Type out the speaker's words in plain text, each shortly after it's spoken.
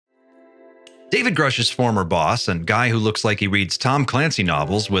David Grusch's former boss and guy who looks like he reads Tom Clancy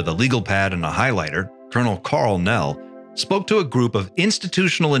novels with a legal pad and a highlighter, Colonel Karl Nell, spoke to a group of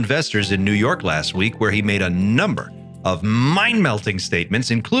institutional investors in New York last week where he made a number of mind-melting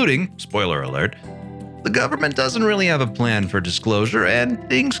statements, including, spoiler alert, the government doesn't really have a plan for disclosure and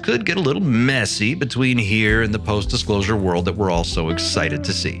things could get a little messy between here and the post-disclosure world that we're all so excited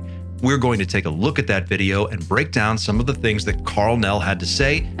to see. We're going to take a look at that video and break down some of the things that Karl Nell had to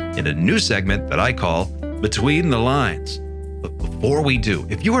say in a new segment that I call Between the Lines. But before we do,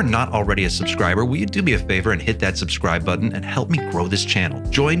 if you are not already a subscriber, will you do me a favor and hit that subscribe button and help me grow this channel?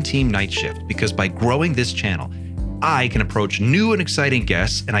 Join Team Night Shift, because by growing this channel, I can approach new and exciting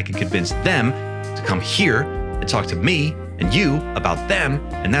guests and I can convince them to come here and talk to me and you about them,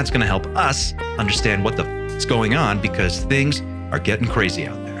 and that's going to help us understand what the f is going on, because things are getting crazy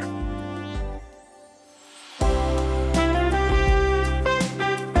out there.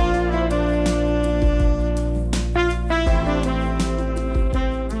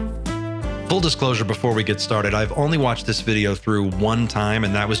 Full disclosure before we get started, I've only watched this video through one time,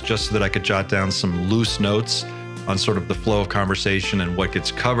 and that was just so that I could jot down some loose notes on sort of the flow of conversation and what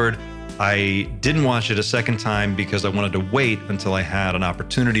gets covered. I didn't watch it a second time because I wanted to wait until I had an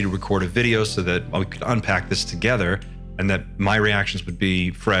opportunity to record a video so that we could unpack this together and that my reactions would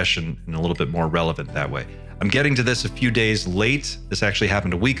be fresh and a little bit more relevant that way. I'm getting to this a few days late. This actually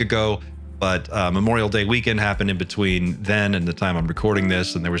happened a week ago, but Memorial Day weekend happened in between then and the time I'm recording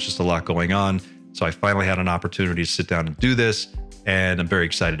this, and there was just a lot going on. So I finally had an opportunity to sit down and do this, and I'm very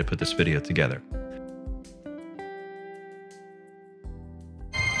excited to put this video together.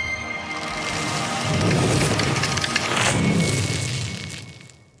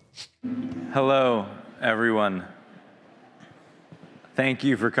 Hello, everyone. Thank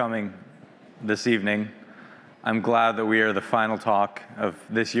you for coming this evening. I'm glad that we are the final talk of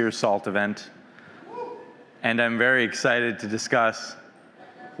this year's SALT event. And I'm very excited to discuss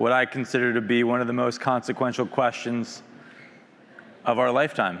what I consider to be one of the most consequential questions of our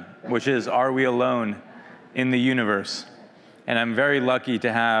lifetime, which is, are we alone in the universe? And I'm very lucky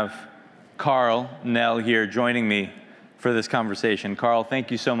to have Karl Nell here joining me for this conversation. Karl,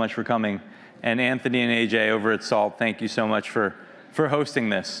 thank you so much for coming. And Anthony and AJ over at SALT, thank you so much for hosting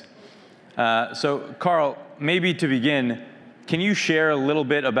this. So Karl, maybe to begin, can you share a little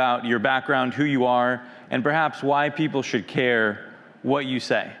bit about your background, who you are, and perhaps why people should care what you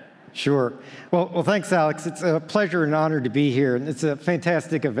say? Sure. Well, thanks, Alex. It's a pleasure and honor to be here. And it's a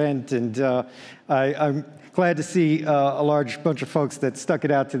fantastic event, and I'm glad to see a large bunch of folks that stuck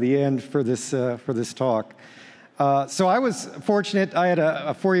it out to the end for this talk. So I was fortunate. I had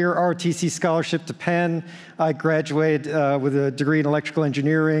a four-year ROTC scholarship to Penn. I graduated with a degree in electrical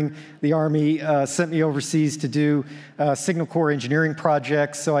engineering. The Army sent me overseas to do signal corps engineering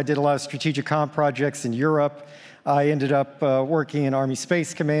projects, so I did a lot of strategic comm projects in Europe. I ended up working in Army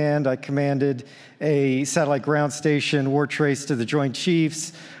Space Command. I commanded a satellite ground station, war trace to the Joint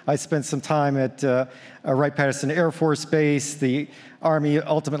Chiefs. I spent some time at Wright-Patterson Air Force Base. The Army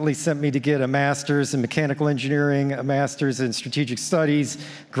ultimately sent me to get a master's in mechanical engineering, a master's in strategic studies,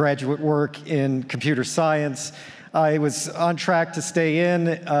 graduate work in computer science. I was on track to stay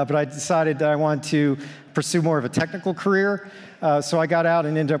in, but I decided that I wanted to pursue more of a technical career. So I got out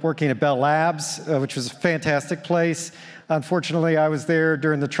and ended up working at Bell Labs, which was a fantastic place. Unfortunately, I was there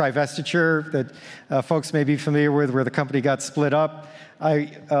during the trivestiture that folks may be familiar with, where the company got split up.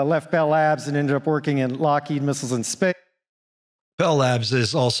 I left Bell Labs and ended up working in Lockheed Missiles and Space. Bell Labs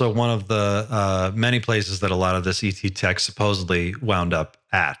is also one of the many places that a lot of this ET tech supposedly wound up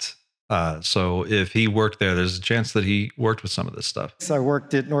at. So if he worked there, there's a chance that he worked with some of this stuff. I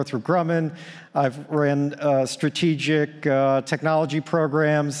worked at Northrop Grumman. I've ran strategic technology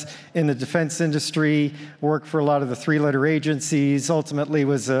programs in the defense industry, worked for a lot of the three-letter agencies, ultimately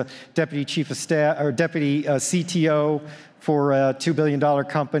was a deputy chief of staff, or deputy CTO for a $2 billion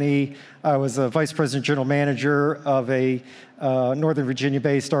company. I was a vice president general manager of a Northern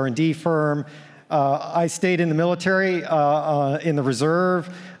Virginia-based R&D firm. I stayed in the military, in the reserve.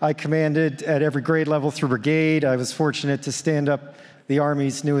 I commanded at every grade level through brigade. I was fortunate to stand up the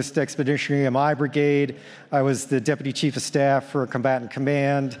Army's newest expeditionary MI brigade. I was the deputy chief of staff for a combatant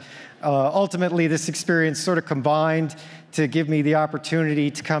command. Ultimately, this experience sort of combined to give me the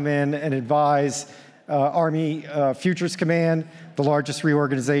opportunity to come in and advise Army Futures Command, the largest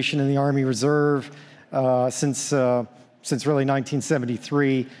reorganization in the Army Reserve since really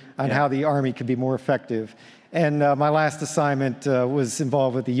 1973, on how the Army could be more effective. And my last assignment was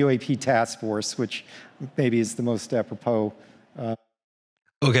involved with the UAP task force, which maybe is the most apropos.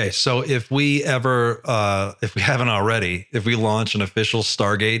 Okay, so if we ever, if we haven't already, if we launch an official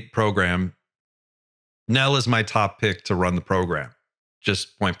Stargate program Nell is my top pick to run the program,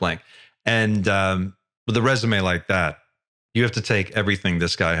 just point blank. And with a resume like that, you have to take everything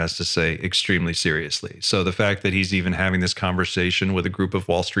this guy has to say extremely seriously. So the fact that he's even having this conversation with a group of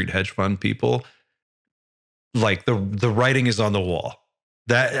Wall Street hedge fund people, like the writing is on the wall.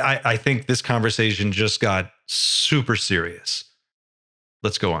 That I think this conversation just got super serious.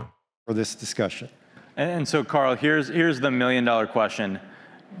 Let's go on. For this discussion. And so, Karl, here's the $1 million question.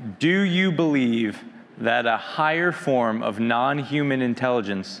 Do you believe that a higher form of non-human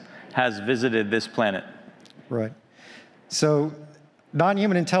intelligence has visited this planet? Right. So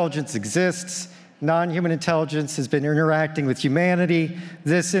non-human intelligence exists. Non-human intelligence has been interacting with humanity.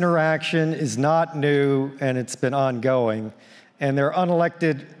 This interaction is not new, and it's been ongoing. And there are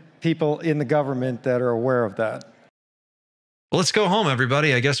unelected people in the government that are aware of that. Well, let's go home,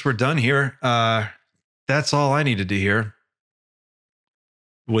 everybody. I guess we're done here. That's all I needed to hear.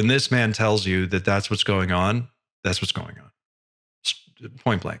 When this man tells you that that's what's going on, that's what's going on.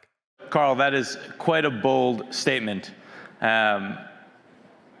 Point blank. Karl, that is quite a bold statement. I'm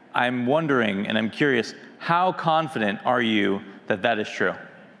wondering, and I'm curious, how confident are you that that is true?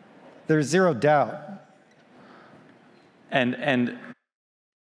 There's zero doubt. And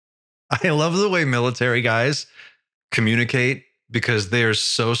I love the way military guys communicate because they are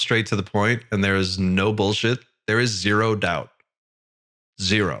so straight to the point and there is no bullshit. There is zero doubt.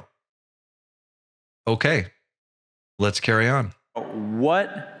 Zero. Okay, let's carry on.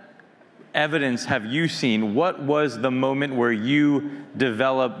 What evidence have you seen? What was the moment where you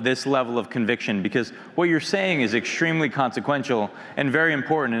developed this level of conviction? Because what you're saying is extremely consequential and very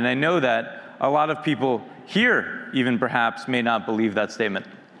important. And I know that a lot of people here, even perhaps, may not believe that statement.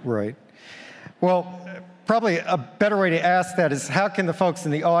 Right. Well, probably a better way to ask that is how can the folks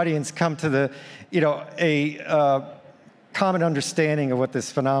in the audience come to the, a common understanding of what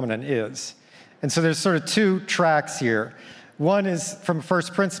this phenomenon is? And so there's sort of two tracks here. One is from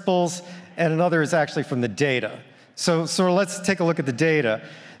first principles, and another is actually from the data. So let's take a look at the data.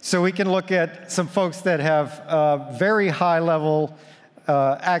 So we can look at some folks that have very high level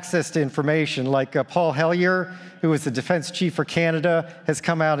access to information, like Paul Hellyer, who is the defense chief for Canada, has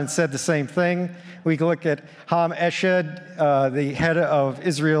come out and said the same thing. We can look at Ham Eshed, the head of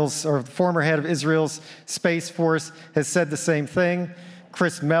Israel's, or former head of Israel's Space Force, has said the same thing.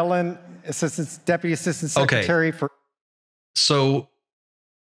 Chris Mellon, Deputy Assistant Secretary for... So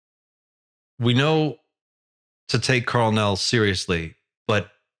we know to take Karl Nell seriously, but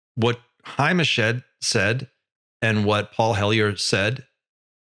what Ham Eshed said and what Paul Hellyer said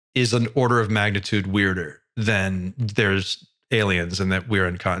is an order of magnitude weirder than there's aliens and that we're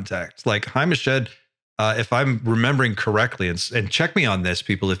in contact. Like Ham Eshed, if I'm remembering correctly, and check me on this,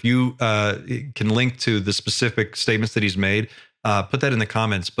 people, if you can link to the specific statements that he's made, put that in the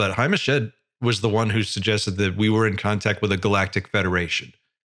comments. But Ham Eshed was the one who suggested that we were in contact with a galactic federation.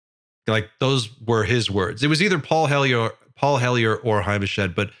 Like those were his words. It was either Paul Hellyer or Ham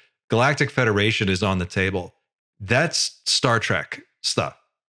Eshed, but galactic federation is on the table. That's Star Trek stuff.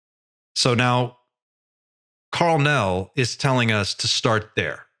 So now Karl Nell is telling us to start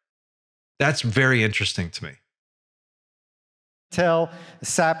there. That's very interesting to me.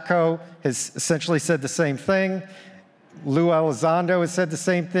 Sapco has essentially said the same thing. Lou Elizondo has said the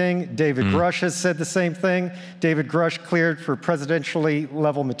same thing. David Grusch has said the same thing. David Grusch cleared for presidentially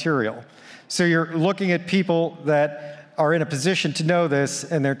level material. So you're looking at people that are in a position to know this,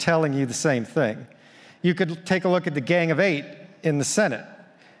 and they're telling you the same thing. You could take a look at the Gang of Eight in the Senate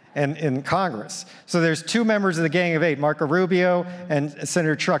and in Congress. So there's two members of the Gang of Eight, Marco Rubio and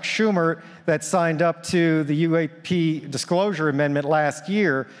Senator Chuck Schumer, that signed up to the UAP disclosure amendment last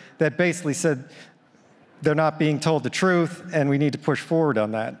year that basically said they're not being told the truth and we need to push forward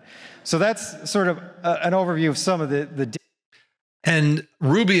on that. So that's sort of an overview of some of the And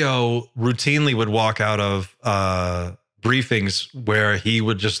Rubio routinely would walk out of briefings where he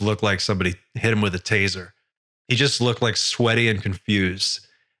would just look like somebody hit him with a taser. He just looked like sweaty and confused.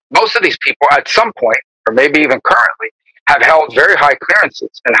 Most of these people at some point, or maybe even currently, have held very high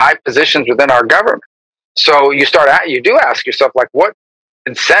clearances and high positions within our government. So you do ask yourself, like, what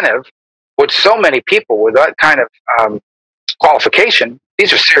incentive would so many people with that kind of qualification,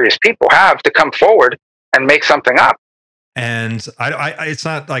 these are serious people, have to come forward and make something up? And it's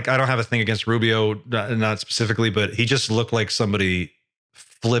not like I don't have a thing against Rubio, not specifically, but he just looked like somebody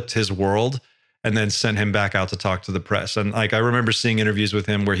flipped his world and then sent him back out to talk to the press. And like, I remember seeing interviews with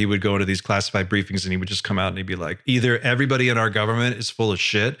him where he would go into these classified briefings and he would just come out and he'd be like, either everybody in our government is full of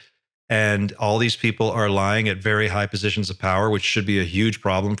shit and all these people are lying at very high positions of power, which should be a huge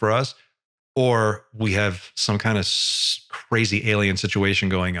problem for us, or we have some kind of crazy alien situation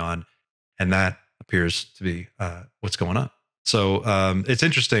going on. And that appears to be what's going on. So it's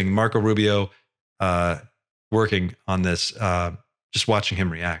interesting. Marco Rubio working on this, just watching him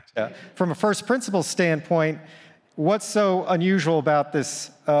react. Yeah. From a first principles standpoint, what's so unusual about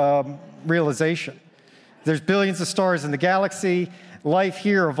this realization? There's billions of stars in the galaxy. Life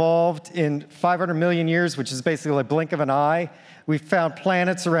here evolved in 500 million years, which is basically a blink of an eye. We've found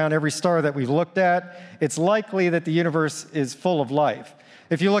planets around every star that we've looked at. It's likely that the universe is full of life.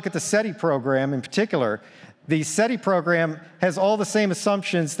 If you look at the SETI program in particular, the SETI program has all the same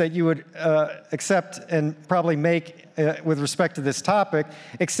assumptions that you would accept and probably make with respect to this topic,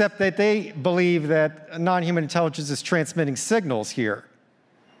 except that they believe that non-human intelligence is transmitting signals here.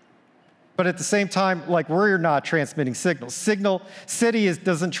 But at the same time, like, we're not transmitting signals. SETI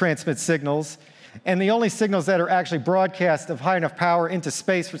doesn't transmit signals, and the only signals that are actually broadcast of high enough power into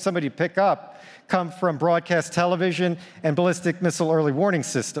space for somebody to pick up come from broadcast television and ballistic missile early warning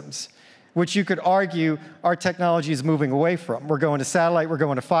systems, which you could argue our technology is moving away from. We're going to satellite, we're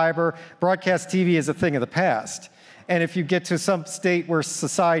going to fiber. Broadcast TV is a thing of the past. And if you get to some state where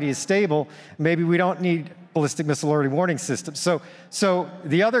society is stable, maybe we don't need ballistic missile early warning systems. So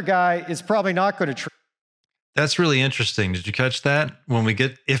the other guy is probably not going to. That's really interesting. Did you catch that?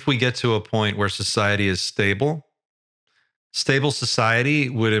 If we get to a point where society is stable society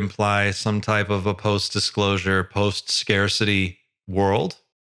would imply some type of a post-disclosure, post-scarcity world.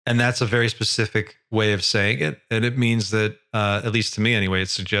 And that's a very specific way of saying it. And it means that, at least to me anyway, it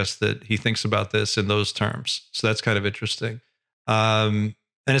suggests that he thinks about this in those terms. So that's kind of interesting.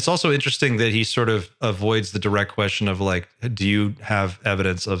 And it's also interesting that he sort of avoids the direct question of, like, do you have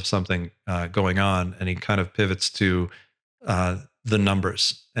evidence of something going on? And he kind of pivots to the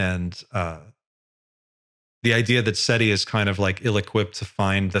numbers and the idea that SETI is kind of like ill-equipped to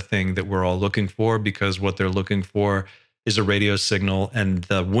find the thing that we're all looking for, because what they're looking for is a radio signal, and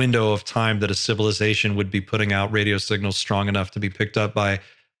the window of time that a civilization would be putting out radio signals strong enough to be picked up by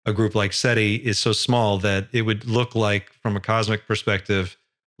a group like SETI is so small that it would look like, from a cosmic perspective,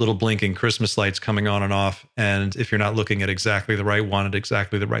 little blinking Christmas lights coming on and off. And if you're not looking at exactly the right one at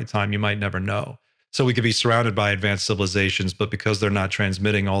exactly the right time, you might never know. So we could be surrounded by advanced civilizations, but because they're not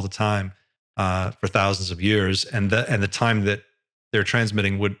transmitting all the time for thousands of years, and the time that they're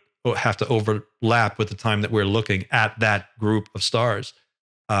transmitting would have to overlap with the time that we're looking at that group of stars.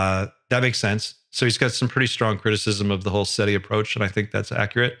 That makes sense. So he's got some pretty strong criticism of the whole SETI approach, and I think that's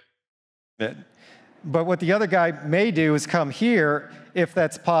accurate. But what the other guy may do is come here if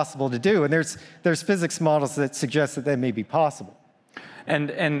that's possible to do. And there's physics models that suggest that may be possible.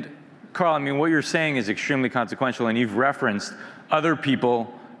 And Karl, I mean, what you're saying is extremely consequential, and you've referenced other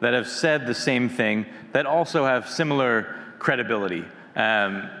people that have said the same thing that also have similar credibility.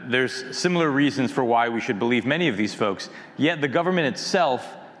 There's similar reasons for why we should believe many of these folks, yet the government itself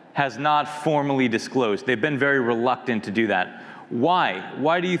has not formally disclosed. They've been very reluctant to do that. Why?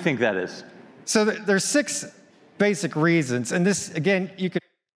 Why do you think that is? So there's 6 basic reasons, and this, again, you could...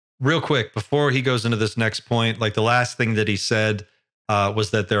 Real quick, before he goes into this next point, like, the last thing that he said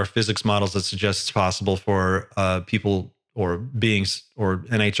was that there are physics models that suggest it's possible for people or beings or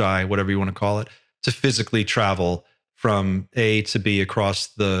NHI, whatever you want to call it, to physically travel from A to B across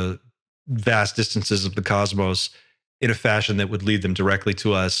the vast distances of the cosmos in a fashion that would lead them directly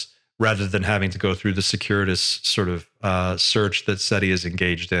to us, rather than having to go through the circuitous sort of search that SETI is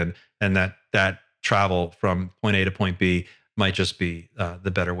engaged in, and that travel from point A to point B might just be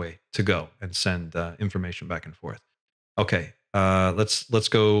the better way to go and send information back and forth. Okay, let's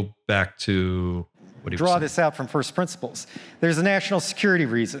go back to what he draw this out from first principles. There's a national security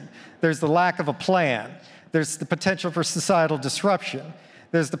reason. There's the lack of a plan. There's the potential for societal disruption.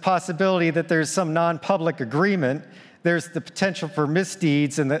 There's the possibility that there's some non-public agreement. There's the potential for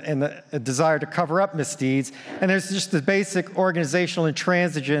misdeeds and the desire to cover up misdeeds. And there's just the basic organizational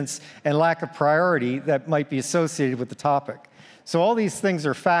intransigence and lack of priority that might be associated with the topic. So all these things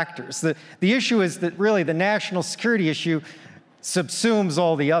are factors. The issue is that really the national security issue subsumes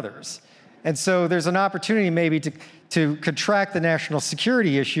all the others. And so there's an opportunity maybe to contract the national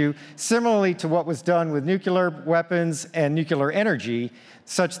security issue, similarly to what was done with nuclear weapons and nuclear energy,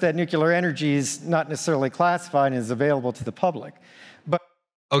 such that nuclear energy is not necessarily classified and is available to the public. But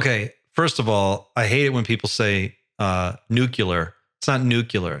okay, first of all, I hate it when people say nuclear. It's not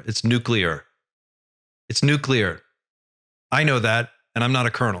nuclear, it's nuclear. It's nuclear. I know that, and I'm not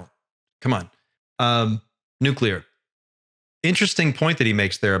a colonel. Come on. Nuclear. Interesting point that he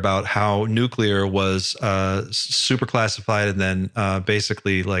makes there about how nuclear was super classified and then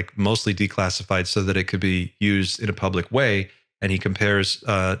basically like mostly declassified so that it could be used in a public way. And he compares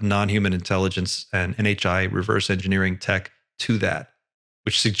non-human intelligence and NHI reverse engineering tech to that.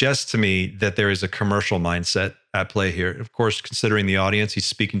 which suggests to me that there is a commercial mindset at play here. Of course, considering the audience, he's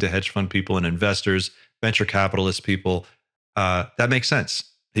speaking to hedge fund people and investors, venture capitalist people. That makes sense.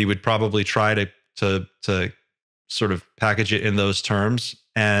 He would probably try to sort of package it in those terms.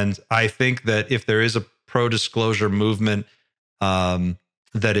 And I think that if there is a pro-disclosure movement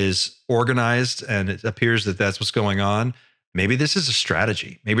that is organized, and it appears that that's what's going on, maybe this is a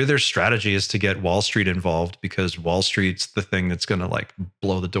strategy. Maybe their strategy is to get Wall Street involved, because Wall Street's the thing that's going to like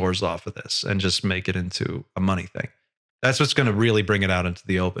blow the doors off of this and just make it into a money thing. That's what's going to really bring it out into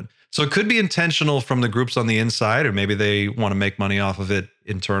the open. So it could be intentional from the groups on the inside, or maybe they want to make money off of it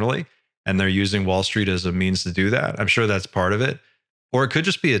internally, and they're using Wall Street as a means to do that. I'm sure that's part of it. Or it could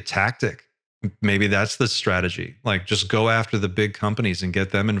just be a tactic. Maybe that's the strategy. Like, just go after the big companies and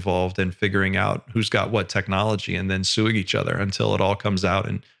get them involved in figuring out who's got what technology, and then suing each other until it all comes out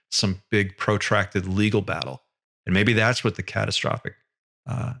in some big protracted legal battle. And maybe that's what the catastrophic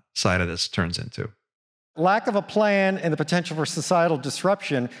side of this turns into. Lack of a plan and the potential for societal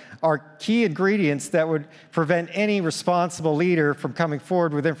disruption are key ingredients that would prevent any responsible leader from coming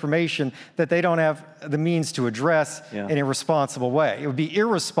forward with information that they don't have the means to address in a responsible way. It would be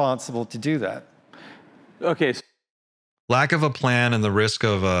irresponsible to do that. Okay. Lack of a plan and the risk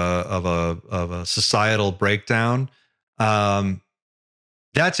of a societal breakdown.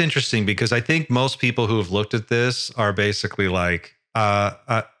 That's interesting, because I think most people who have looked at this are basically like,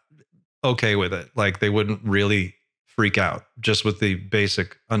 okay with it. Like, they wouldn't really freak out just with the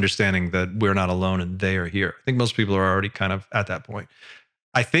basic understanding that we're not alone and they are here. I think most people are already kind of at that point.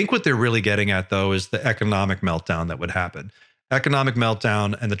 I think what they're really getting at, though, is the economic meltdown that would happen. Economic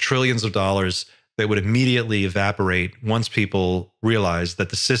meltdown and the trillions of dollars that would immediately evaporate once people realize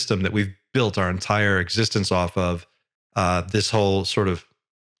that the system that we've built our entire existence off of, this whole sort of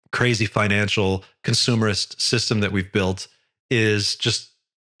crazy financial consumerist system that we've built, is just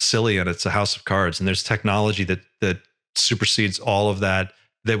silly, and it's a house of cards, and there's technology that supersedes all of that,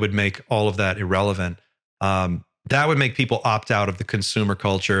 that would make all of that irrelevant. That would make people opt out of the consumer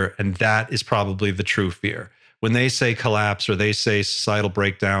culture, and that is probably the true fear. When they say collapse, or they say societal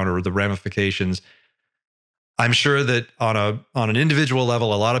breakdown, or the ramifications, I'm sure that on an individual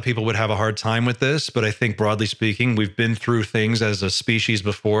level, a lot of people would have a hard time with this, but I think broadly speaking, we've been through things as a species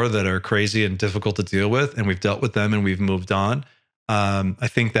before that are crazy and difficult to deal with, and we've dealt with them and we've moved on. I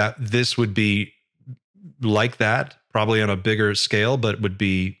think that this would be like that, probably on a bigger scale, but would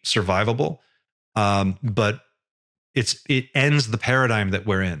be survivable. But it ends the paradigm that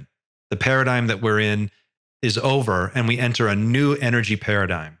we're in. The paradigm that we're in is over, and we enter a new energy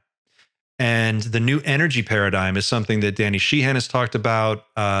paradigm. And the new energy paradigm is something that Danny Sheehan has talked about.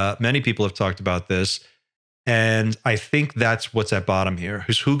 Many people have talked about this. And I think that's what's at bottom here.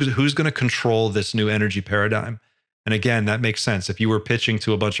 Who's going to control this new energy paradigm? And again, that makes sense. If you were pitching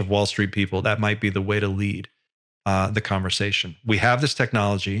to a bunch of Wall Street people, that might be the way to lead the conversation. We have this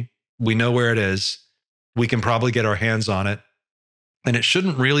technology. We know where it is. We can probably get our hands on it. And it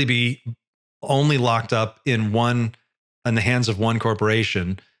shouldn't really be only locked up in the hands of one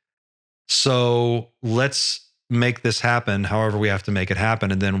corporation. So let's make this happen however we have to make it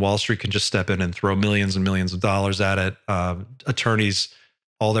happen. And then Wall Street can just step in and throw millions and millions of dollars at it. Attorneys,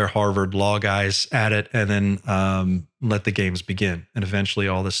 all their Harvard law guys at it, and then let the games begin. And eventually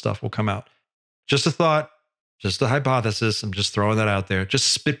all this stuff will come out. Just a thought, just a hypothesis. I'm just throwing that out there,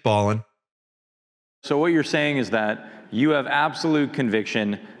 just spitballing. So what you're saying is that you have absolute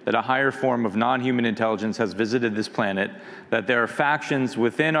conviction that a higher form of non-human intelligence has visited this planet, that there are factions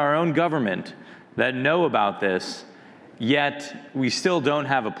within our own government that know about this, yet we still don't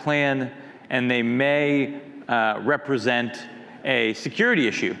have a plan, and they may represent a security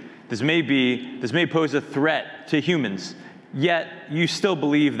issue. This may pose a threat to humans, yet you still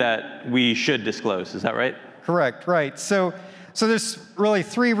believe that we should disclose. Is that right? Correct, right. So there's really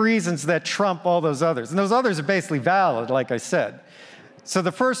three reasons that trump all those others. And those others are basically valid, like I said. So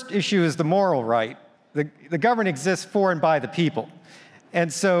the first issue is the moral right. The government exists for and by the people.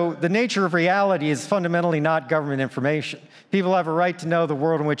 And so the nature of reality is fundamentally not government information. People have a right to know the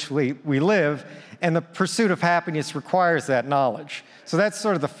world in which we live, and the pursuit of happiness requires that knowledge. So that's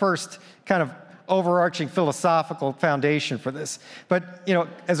sort of the first kind of overarching philosophical foundation for this. But, you know,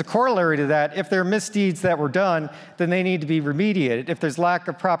 as a corollary to that, if there are misdeeds that were done, then they need to be remediated. If there's lack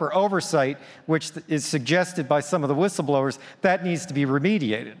of proper oversight, which is suggested by some of the whistleblowers, that needs to be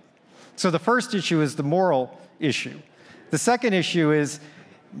remediated. So the first issue is the moral issue. The second issue is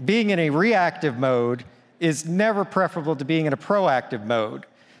being in a reactive mode is never preferable to being in a proactive mode.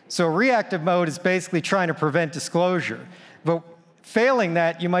 So a reactive mode is basically trying to prevent disclosure. But Failing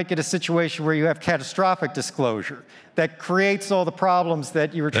that, you might get a situation where you have catastrophic disclosure that creates all the problems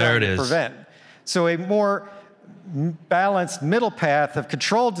that you were trying to prevent. So a more balanced middle path of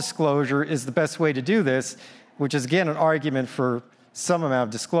controlled disclosure is the best way to do this, which is, again, an argument for some amount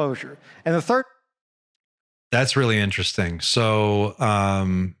of disclosure. And the third... That's really interesting. So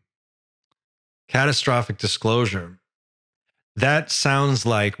catastrophic disclosure. That sounds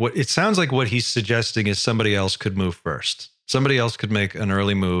like what he's suggesting is somebody else could move first. Somebody else could make an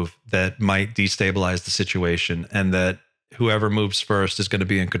early move that might destabilize the situation, and that whoever moves first is going to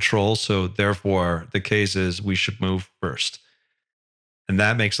be in control. So therefore, the case is we should move first. And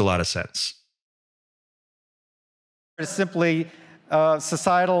that makes a lot of sense. It's simply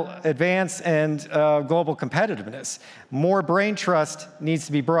societal advance and global competitiveness. More brain trust needs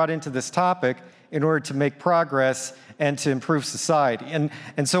to be brought into this topic in order to make progress and to improve society.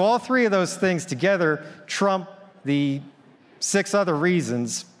 And so all three of those things together trump the 6 other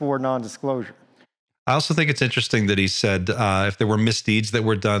reasons for non-disclosure. I also think it's interesting that he said if there were misdeeds that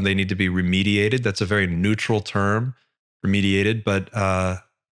were done, they need to be remediated. That's a very neutral term, remediated, but I'm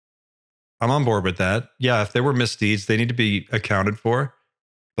on board with that. Yeah, if there were misdeeds, they need to be accounted for,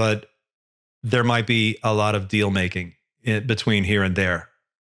 but there might be a lot of deal making between here and there.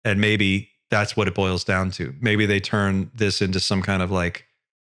 And maybe that's what it boils down to. Maybe they turn this into some kind of like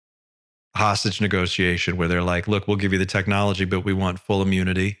hostage negotiation where they're like, look, we'll give you the technology, but we want full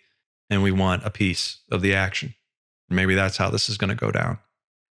immunity and we want a piece of the action. Maybe that's how this is going to go down.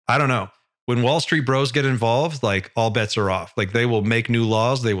 I don't know. When Wall Street bros get involved, like all bets are off. Like they will make new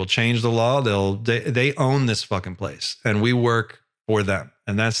laws. They will change the law. They own this fucking place and we work for them.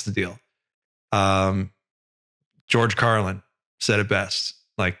 And that's the deal. George Carlin said it best.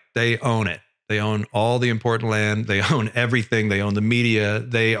 Like they own it. They own all the important land. They own everything. They own the media.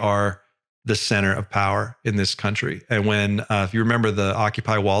 They are the center of power in this country. And when, if you remember the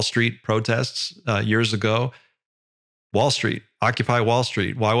Occupy Wall Street protests years ago, Wall Street, Occupy Wall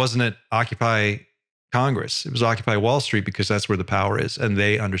Street. Why wasn't it Occupy Congress? It was Occupy Wall Street because that's where the power is. And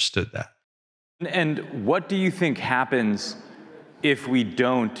they understood that. And what do you think happens if we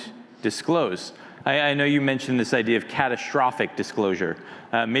don't disclose? I know you mentioned this idea of catastrophic disclosure.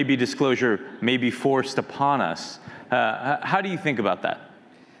 Maybe disclosure may be forced upon us. How do you think about that?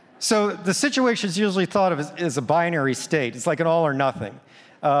 So the situation is usually thought of as a binary state. It's like an all or nothing.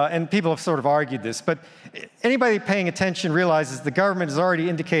 And people have sort of argued this. But anybody paying attention realizes the government has already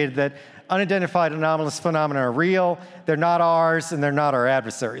indicated that unidentified anomalous phenomena are real, they're not ours, and they're not our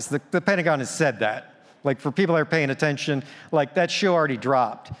adversaries. The Pentagon has said that. Like for people that are paying attention, like that shoe already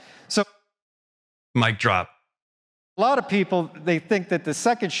dropped. So mic drop. A lot of people, they think that the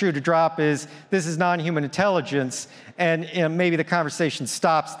second shoe to drop is this is non-human intelligence, and maybe the conversation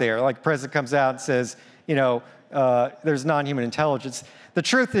stops there. Like the president comes out and says, there's non-human intelligence. The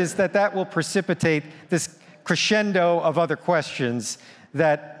truth is that that will precipitate this crescendo of other questions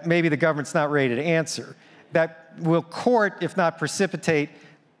that maybe the government's not ready to answer, that will court, if not precipitate,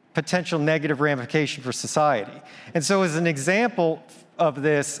 potential negative ramification for society. And so as an example of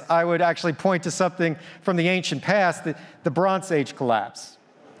this, I would actually point to something from the ancient past, the Bronze Age collapse.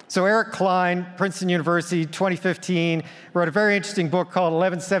 So Eric Klein, Princeton University, 2015, wrote a very interesting book called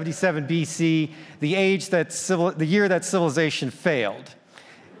 1177 BC, the year that civilization failed.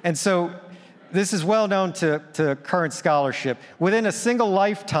 And so this is well known to current scholarship. Within a single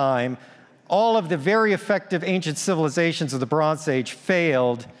lifetime, all of the very effective ancient civilizations of the Bronze Age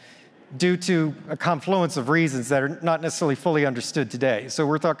failed due to a confluence of reasons that are not necessarily fully understood today. So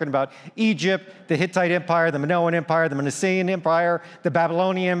we're talking about Egypt, the Hittite Empire, the Minoan Empire, the Manasseh Empire, the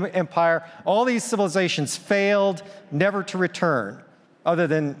Babylonian Empire. All these civilizations failed, never to return, other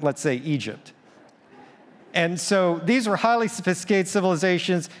than, let's say, Egypt. And so these were highly sophisticated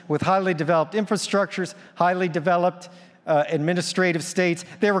civilizations with highly developed infrastructures, highly developed administrative states.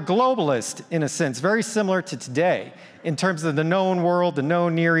 They were globalist, in a sense, very similar to today in terms of the known world, the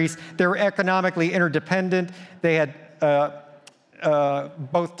known Near East. They were economically interdependent. They had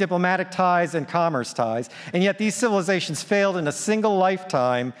both diplomatic ties and commerce ties. And yet these civilizations failed in a single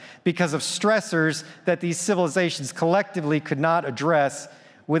lifetime because of stressors that these civilizations collectively could not address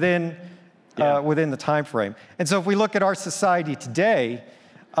within the time frame. And so if we look at our society today,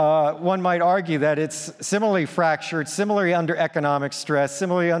 one might argue that it's similarly fractured, similarly under economic stress,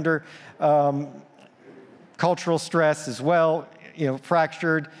 similarly under cultural stress as well,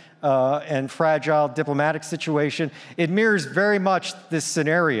 fractured and fragile diplomatic situation. It mirrors very much this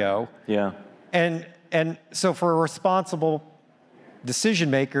scenario. Yeah. And so for a responsible decision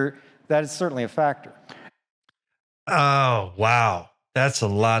maker, that is certainly a factor. Oh, wow. That's a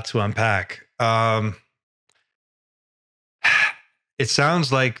lot to unpack. It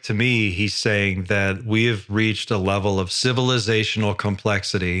sounds like to me he's saying that we have reached a level of civilizational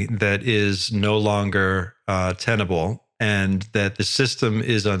complexity that is no longer tenable, and that the system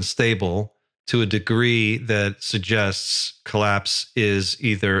is unstable to a degree that suggests collapse is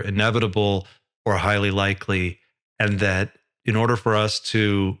either inevitable or highly likely, and that in order for us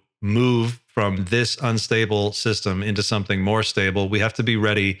to move from this unstable system into something more stable, we have to be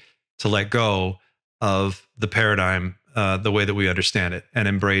ready to let go of the paradigm the way that we understand it and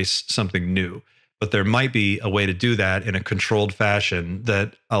embrace something new. But there might be a way to do that in a controlled fashion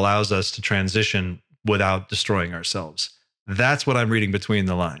that allows us to transition without destroying ourselves. That's what I'm reading between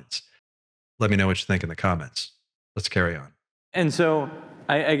the lines. Let me know what you think in the comments. Let's carry on. And so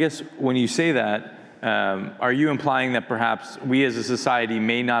I guess when you say that, are you implying that perhaps we as a society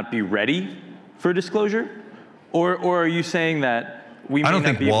may not be ready for disclosure? Or are you saying that we may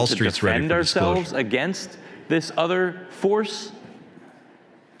not be able to defend ourselves against this other force?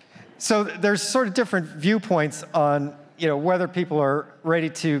 So there's sort of different viewpoints on whether people are ready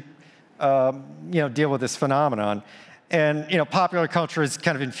to deal with this phenomenon. And popular culture is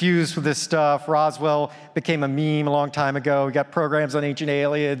kind of infused with this stuff. Roswell became a meme a long time ago. We got programs on ancient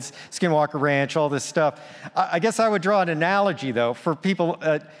aliens, Skinwalker Ranch, all this stuff. I guess I would draw an analogy, though, for people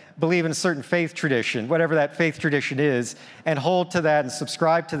that believe in a certain faith tradition, whatever that faith tradition is, and hold to that and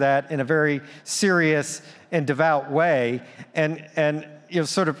subscribe to that in a very serious and devout way, and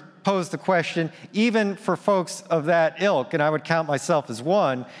sort of pose the question, even for folks of that ilk, and I would count myself as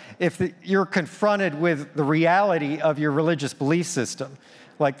one, if you're confronted with the reality of your religious belief system,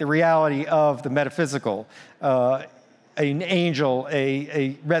 like the reality of the metaphysical, an angel,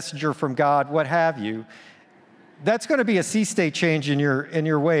 a messenger from God, what have you, that's going to be a sea state change in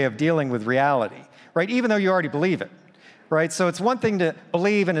your way of dealing with reality, right? Even though you already believe it, right? So it's one thing to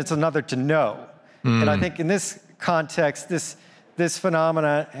believe and it's another to know. And I think in this context, this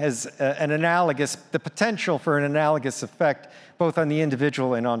phenomena has the potential for an analogous effect, both on the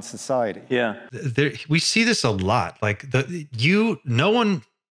individual and on society. Yeah. We see this a lot. Like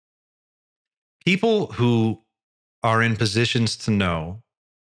people who are in positions to know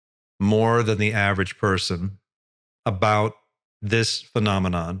more than the average person about this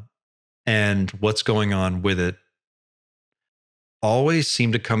phenomenon and what's going on with it always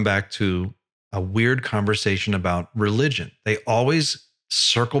seem to come back to a weird conversation about religion. They always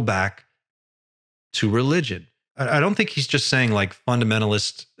circle back to religion. I don't think he's just saying like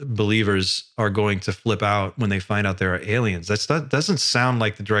fundamentalist believers are going to flip out when they find out there are aliens. That doesn't sound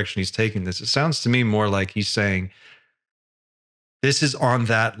like the direction he's taking this. It sounds to me more like he's saying this is on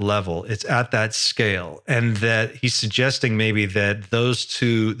that level. It's at that scale. And that he's suggesting maybe that those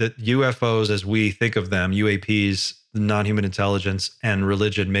two, that UFOs as we think of them, UAPs, non-human intelligence, and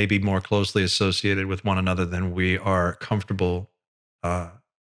religion may be more closely associated with one another than we are comfortable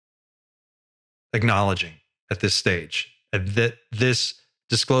acknowledging at this stage. And that this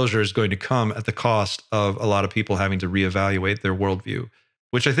disclosure is going to come at the cost of a lot of people having to reevaluate their worldview,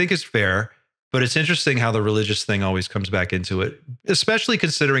 which I think is fair. But it's interesting how the religious thing always comes back into it, especially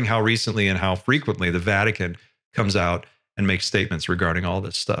considering how recently and how frequently the Vatican comes out and makes statements regarding all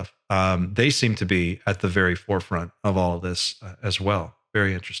this stuff. They seem to be at the very forefront of all of this as well.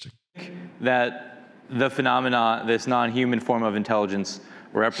 Very interesting. That the phenomena, this non-human form of intelligence,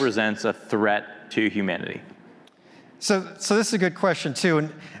 represents a threat to humanity. So this is a good question too,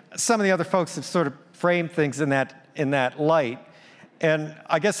 and some of the other folks have sort of framed things in that light. And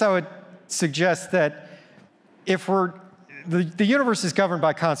I guess I would suggest that if the universe is governed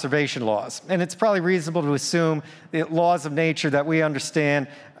by conservation laws, and it's probably reasonable to assume the laws of nature that we understand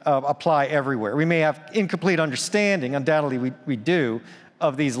apply everywhere. We may have incomplete understanding, undoubtedly we do,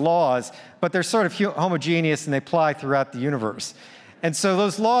 of these laws, but they're sort of homogeneous and they apply throughout the universe. And so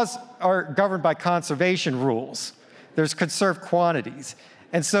those laws are governed by conservation rules. There's conserved quantities.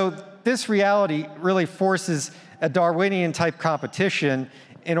 And so this reality really forces a Darwinian type competition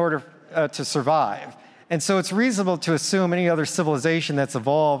in order to survive. And so it's reasonable to assume any other civilization that's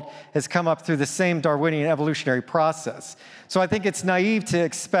evolved has come up through the same Darwinian evolutionary process. So I think it's naive to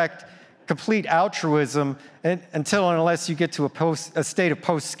expect complete altruism until and unless you get to a state of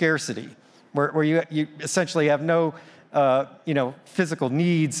post-scarcity, where you essentially have no physical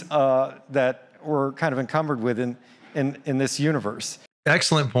needs that we're kind of encumbered with in this universe.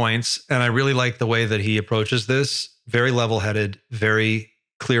 Excellent points. And I really like the way that he approaches this. Very level-headed, very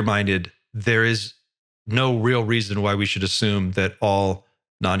clear-minded. There is no real reason why we should assume that all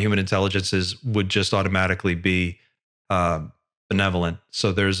non-human intelligences would just automatically be benevolent.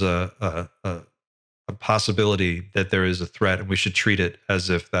 So there's a possibility that there is a threat, and we should treat it as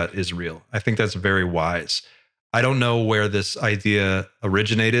if that is real. I think that's very wise. I don't know where this idea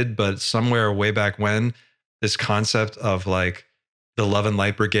originated, but somewhere way back when, this concept of like the Love and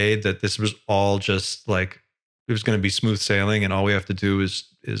Light Brigade, that this was all just like, it was going to be smooth sailing, and all we have to do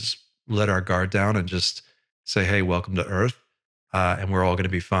is let our guard down and just say, hey, welcome to Earth, and we're all going to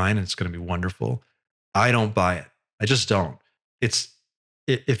be fine, and it's going to be wonderful. I don't buy it. I just don't.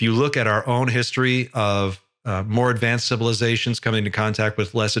 If you look at our own history of more advanced civilizations coming into contact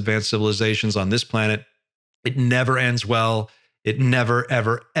with less advanced civilizations on this planet, it never ends well. It never,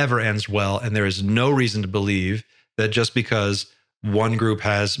 ever, ever ends well. And there is no reason to believe that just because one group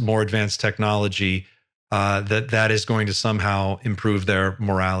has more advanced technology, that is going to somehow improve their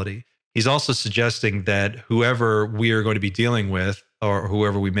morality. He's also suggesting that whoever we are going to be dealing with, or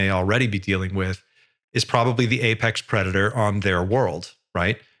whoever we may already be dealing with, is probably the apex predator on their world,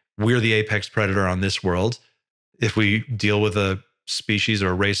 right? We're the apex predator on this world. If we deal with a species or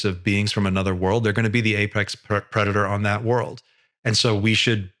a race of beings from another world, they're going to be the apex predator on that world. And so we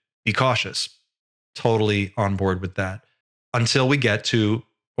should be cautious. Totally on board with that. Until we get to,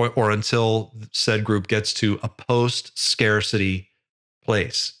 or until said group gets to a post-scarcity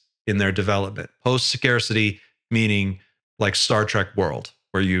place in their development. Post-scarcity meaning like Star Trek world,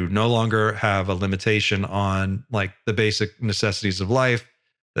 where you no longer have a limitation on like the basic necessities of life,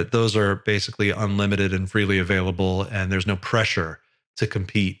 that those are basically unlimited and freely available, and there's no pressure to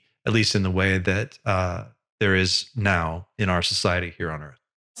compete, at least in the way that there is now in our society here on Earth.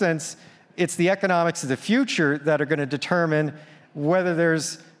 Since it's the economics of the future that are going to determine whether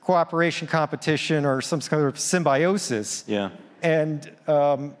there's cooperation, competition, or some kind of symbiosis, and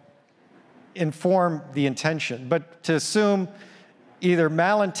inform the intention. But to assume either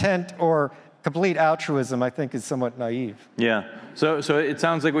malintent or complete altruism, I think, is somewhat naive. Yeah. So it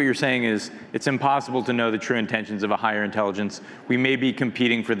sounds like what you're saying is it's impossible to know the true intentions of a higher intelligence. We may be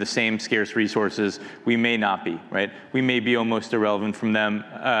competing for the same scarce resources. We may not be, right? We may be almost irrelevant to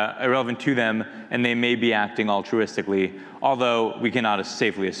them, and they may be acting altruistically, although we cannot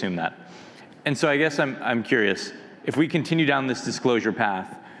safely assume that. And so I guess I'm curious, if we continue down this disclosure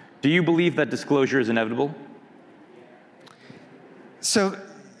path, do you believe that disclosure is inevitable? So,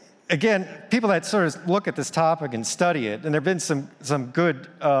 again, people that sort of look at this topic and study it, and there have been some good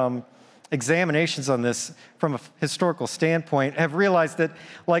examinations on this from a historical standpoint, have realized that,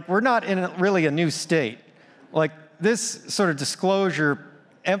 like, we're not in really a new state. Like, this sort of disclosure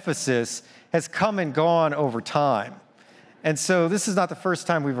emphasis has come and gone over time. And so this is not the first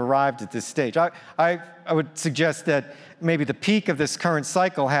time we've arrived at this stage. I would suggest that maybe the peak of this current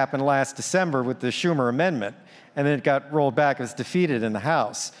cycle happened last December with the Schumer amendment, and then it got rolled back. It was defeated in the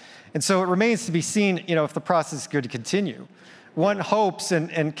House. And so it remains to be seen, you know, if the process is going to continue. One hopes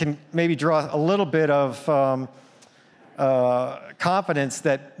and can maybe draw a little bit of confidence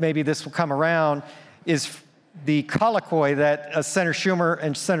that maybe this will come around is the colloquy that Senator Schumer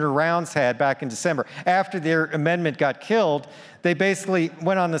and Senator Rounds had back in December. After their amendment got killed, they basically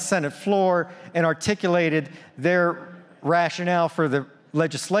went on the Senate floor and articulated their rationale for the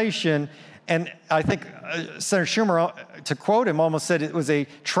legislation. And I think Senator Schumer, to quote him, almost said it was a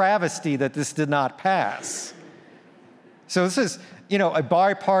travesty that this did not pass. So this is, you know, a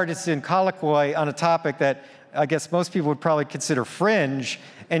bipartisan colloquy on a topic that I guess most people would probably consider fringe,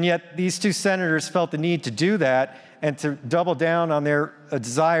 and yet these two senators felt the need to do that and to double down on their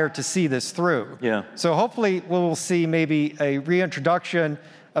desire to see this through. Yeah. So hopefully we'll see maybe a reintroduction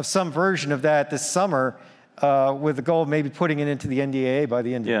of some version of that this summer with the goal of maybe putting it into the NDAA by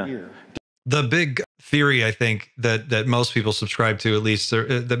the end of the year. The big theory, I think, that most people subscribe to, at least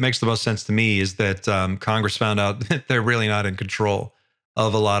that makes the most sense to me, is that Congress found out that they're really not in control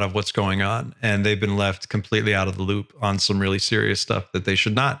of a lot of what's going on, and they've been left completely out of the loop on some really serious stuff that they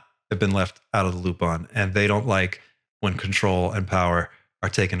should not have been left out of the loop on. And they don't like when control and power are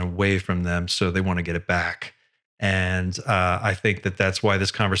taken away from them, so they want to get it back. And I think that that's why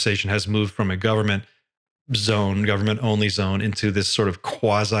this conversation has moved from a government zone, government-only zone, into this sort of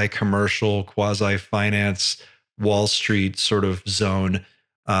quasi-commercial, quasi-finance, Wall Street sort of zone,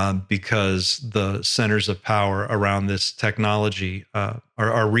 because the centers of power around this technology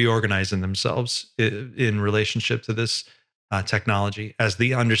are reorganizing themselves in relationship to this technology. As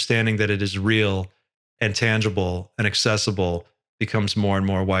the understanding that it is real and tangible and accessible becomes more and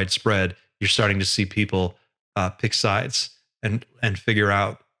more widespread, you're starting to see people pick sides and figure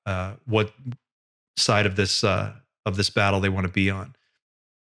out what side of this battle they want to be on.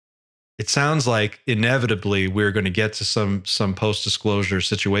 It sounds like inevitably we're going to get to some post-disclosure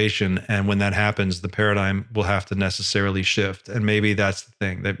situation, and when that happens, the paradigm will have to necessarily shift. And maybe that's the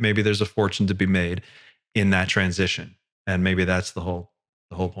thing, that maybe there's a fortune to be made in that transition, and maybe that's the whole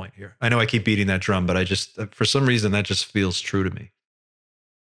the whole point here. I know I keep beating that drum, but I just, for some reason, that just feels true to me.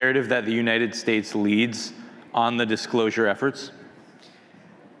 Narrative that the United States leads on the disclosure efforts?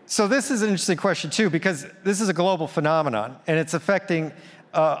 So this is an interesting question too, because this is a global phenomenon and it's affecting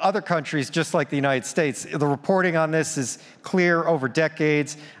other countries just like the United States. The reporting on this is clear over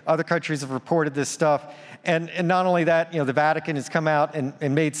decades. Other countries have reported this stuff. And not only that, the Vatican has come out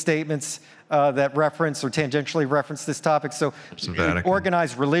and made statements that reference or tangentially reference this topic. So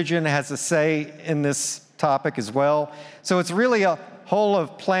organized religion has a say in this topic as well. So it's really a whole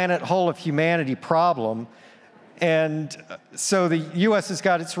of planet, whole of humanity problem. And so the U.S. has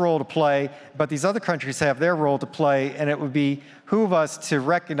got its role to play, but these other countries have their role to play, and it would behoove us to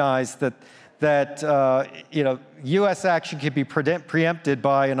recognize that U.S. action could be preempted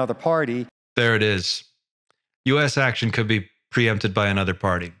by another party. There it is. U.S. action could be preempted by another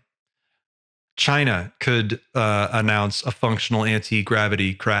party. China could announce a functional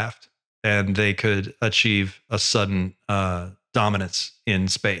anti-gravity craft, and they could achieve a sudden dominance in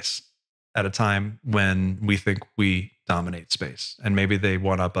space at a time when we think we dominate space. And maybe they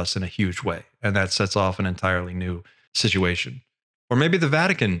one-up us in a huge way. And that sets off an entirely new situation. Or maybe the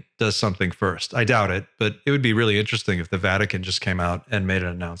Vatican does something first. I doubt it, but it would be really interesting if the Vatican just came out and made an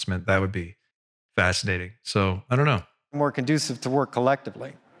announcement. That would be fascinating. So I don't know. More conducive to work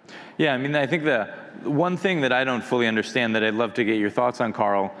collectively. Yeah, I mean, I think the one thing that I don't fully understand that I'd love to get your thoughts on,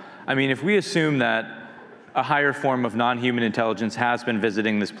 Karl, I mean, if we assume that a higher form of non-human intelligence has been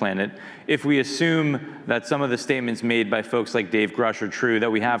visiting this planet, if we assume that some of the statements made by folks like Dave Grusch are true,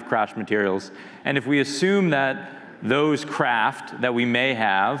 that we have crash materials, and if we assume that those craft that we may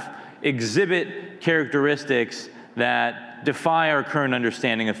have exhibit characteristics that defy our current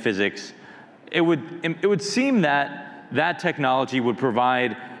understanding of physics, it would seem that that technology would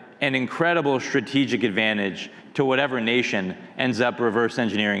provide an incredible strategic advantage to whatever nation ends up reverse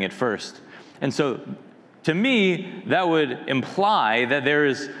engineering it first. And so, to me, that would imply that there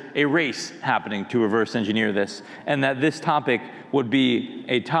is a race happening to reverse engineer this, and that this topic would be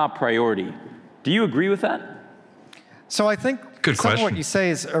a top priority. Do you agree with that? So I think some of what you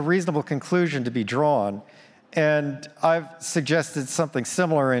say is a reasonable conclusion to be drawn, and I've suggested something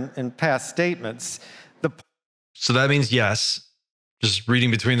similar in past statements. So that means yes. Just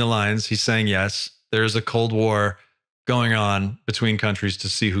reading between the lines, he's saying yes. There's a Cold War going on between countries to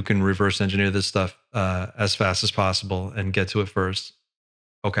see who can reverse engineer this stuff as fast as possible and get to it first.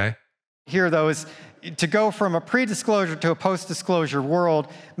 Okay. Here, though, is to go from a pre-disclosure to a post-disclosure world,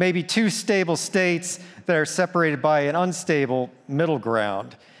 maybe two stable states that are separated by an unstable middle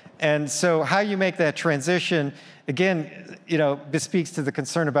ground. And so how you make that transition, again, this speaks to the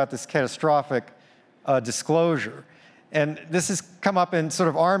concern about this catastrophic disclosure. And this has come up in sort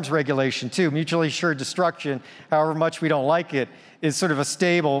of arms regulation too. Mutually assured destruction, however much we don't like it, is sort of a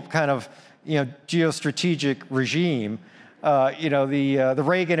stable kind of geostrategic regime. The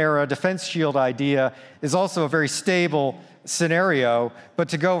Reagan era defense shield idea is also a very stable scenario, but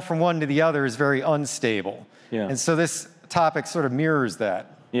to go from one to the other is very unstable. Yeah. And so this topic sort of mirrors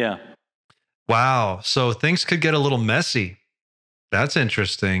that. Yeah. Wow. So things could get a little messy. That's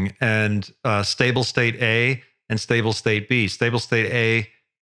interesting. And stable state A and stable state B. Stable state A,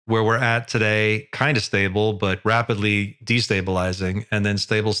 where we're at today, kind of stable, but rapidly destabilizing. And then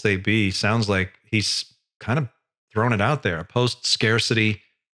stable state B sounds like he's kind of thrown it out there. A post-scarcity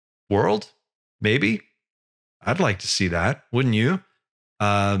world, maybe? I'd like to see that, wouldn't you?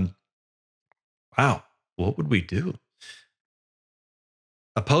 Wow, what would we do?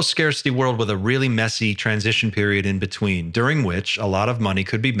 A post-scarcity world with a really messy transition period in between, during which a lot of money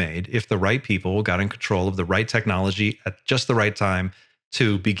could be made if the right people got in control of the right technology at just the right time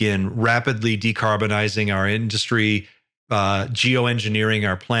to begin rapidly decarbonizing our industry, geoengineering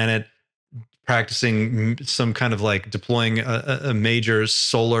our planet, practicing some kind of like deploying a major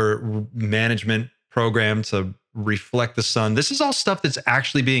solar management program to reflect the sun. This is all stuff that's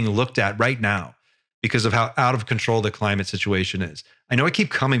actually being looked at right now because of how out of control the climate situation is. I know I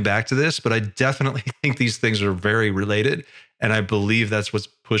keep coming back to this, but I definitely think these things are very related. And I believe that's what's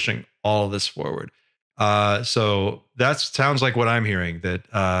pushing all of this forward. So that sounds like what I'm hearing,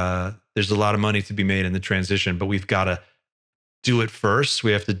 that there's a lot of money to be made in the transition, but we've got to do it first.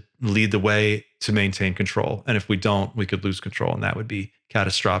 We have to lead the way to maintain control. And if we don't, we could lose control, and that would be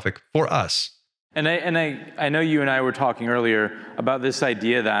catastrophic for us. And I know you and I were talking earlier about this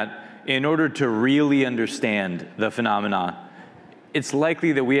idea that in order to really understand the phenomena, it's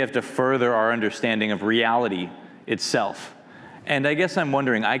likely that we have to further our understanding of reality itself. And I guess I'm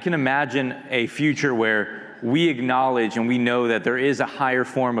wondering, I can imagine a future where we acknowledge and we know that there is a higher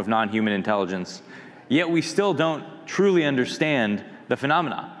form of non-human intelligence, yet we still don't truly understand the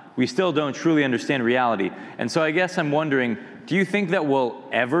phenomena. We still don't truly understand reality. And so I guess I'm wondering, do you think that we'll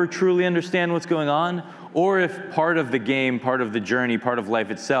ever truly understand what's going on? Or if part of the game, part of the journey, part of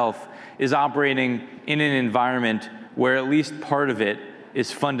life itself is operating in an environment where at least part of it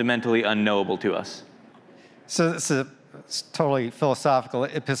is fundamentally unknowable to us? So it's a totally philosophical,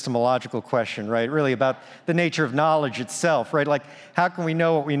 epistemological question, right? Really about the nature of knowledge itself, right? Like, how can we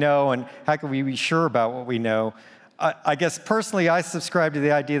know what we know, and how can we be sure about what we know? I guess personally, I subscribe to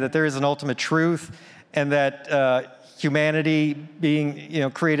the idea that there is an ultimate truth, and that humanity, being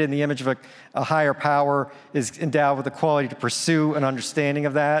created in the image of a higher power, is endowed with the quality to pursue an understanding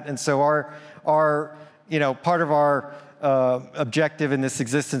of that. And so our part of our objective in this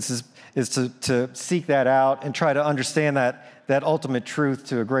existence is to seek that out and try to understand that ultimate truth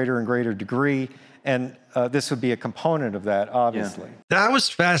to a greater and greater degree. And this would be a component of that, obviously. Yeah. That was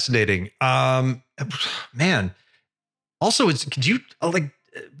fascinating. Man. Also, could you,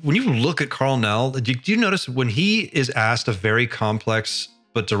 when you look at Karl Nell, do you notice when he is asked a very complex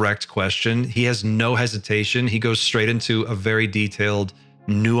but direct question, he has no hesitation. He goes straight into a very detailed,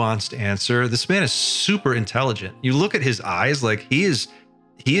 nuanced answer. This man is super intelligent. You look at his eyes, like he is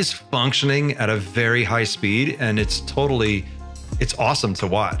functioning at a very high speed, and it's awesome to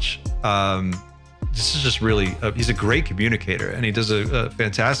watch. This is just really, he's a great communicator, and he does a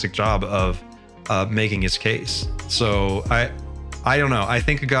fantastic job of making his case. So I don't know. I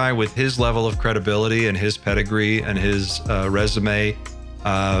think a guy with his level of credibility and his pedigree and his resume,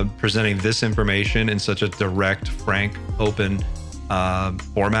 presenting this information in such a direct, frank, open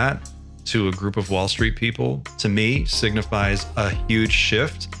format to a group of Wall Street people, to me, signifies a huge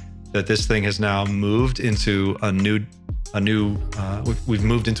shift, that this thing has now moved into we've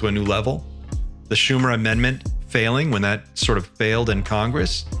moved into a new level. The Schumer amendment failing, when that sort of failed in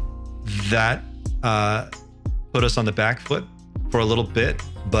Congress, that put us on the back foot for a little bit,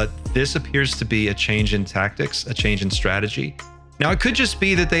 but this appears to be a change in tactics, a change in strategy. Now, it could just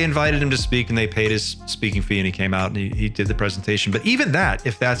be that they invited him to speak and they paid his speaking fee and he came out and he did the presentation. But even that,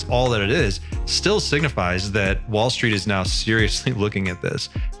 if that's all that it is, still signifies that Wall Street is now seriously looking at this.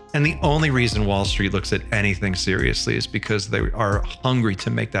 And the only reason Wall Street looks at anything seriously is because they are hungry to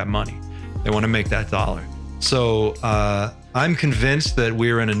make that money. They want to make that dollar. So I'm convinced that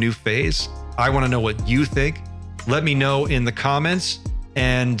we're in a new phase. I want to know what you think. Let me know in the comments.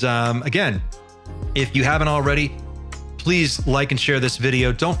 And again, if you haven't already, please like and share this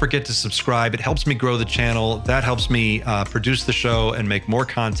video. Don't forget to subscribe. It helps me grow the channel. That helps me produce the show and make more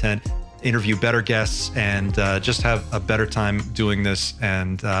content, interview better guests, and just have a better time doing this.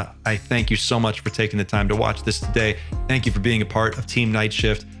 And I thank you so much for taking the time to watch this today. Thank you for being a part of Team Night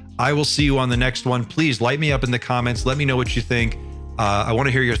Shift. I will see you on the next one. Please light me up in the comments. Let me know what you think. I want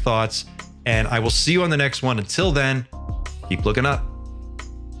to hear your thoughts, and I will see you on the next one. Until then, keep looking up.